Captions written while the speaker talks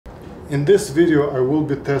In this video I will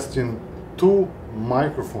be testing two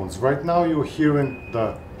microphones. Right now you're hearing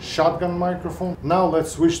the shotgun microphone. Now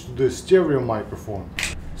let's switch to the stereo microphone.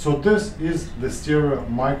 So this is the stereo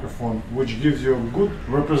microphone, which gives you a good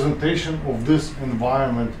representation of this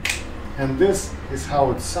environment. And this is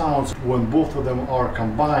how it sounds when both of them are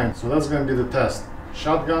combined. So that's going to be the test.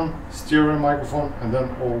 Shotgun, stereo microphone, and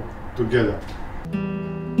then all together.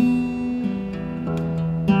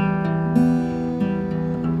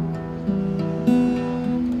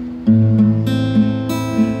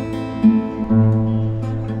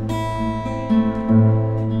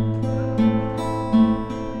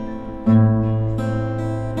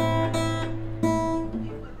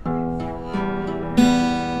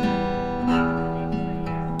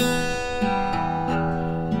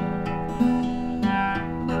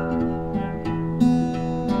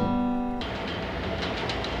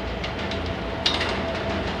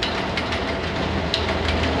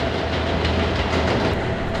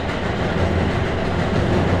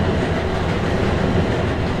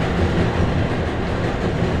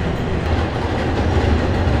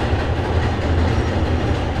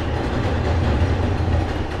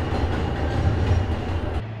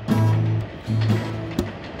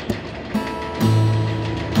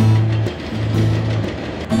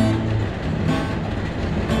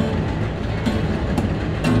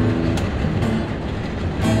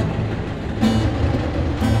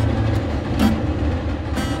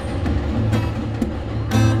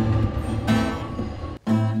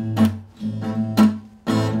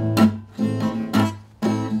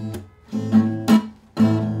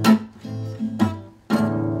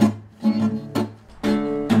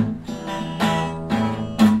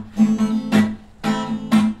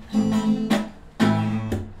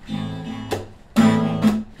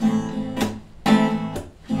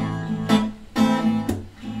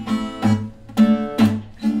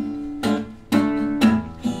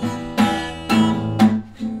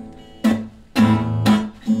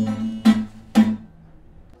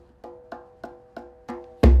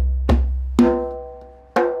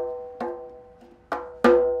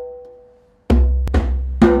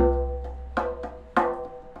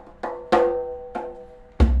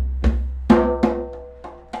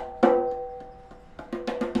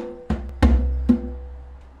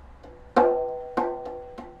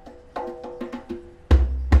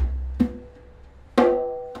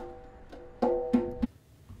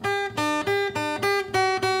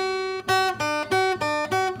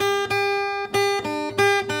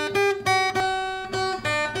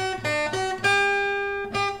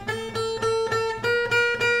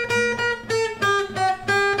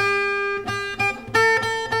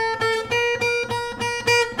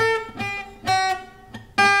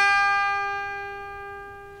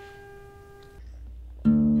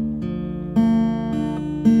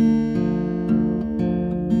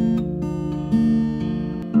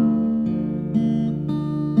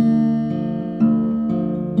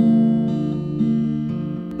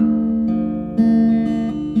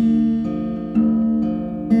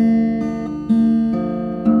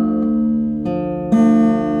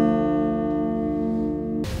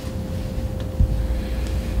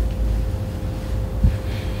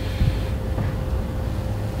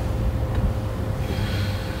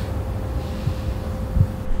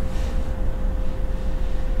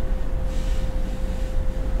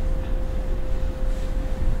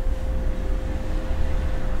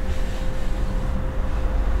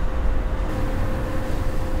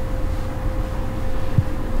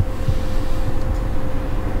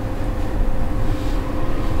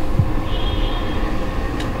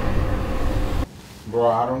 Bro,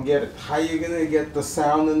 I don't get it. How you gonna get the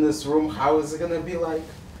sound in this room? How is it gonna be like?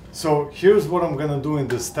 So here's what I'm gonna do in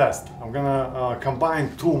this test. I'm gonna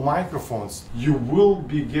combine two microphones. You will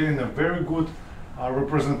be getting a very good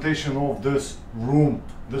representation of this room,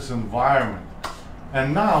 this environment.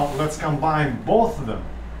 And now let's combine both of them.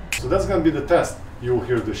 So that's gonna be the test. You'll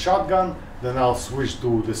hear the shotgun, then I'll switch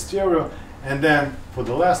to the stereo, and then for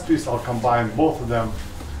the last piece I'll combine both of them.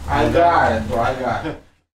 I got it, bro, I got it.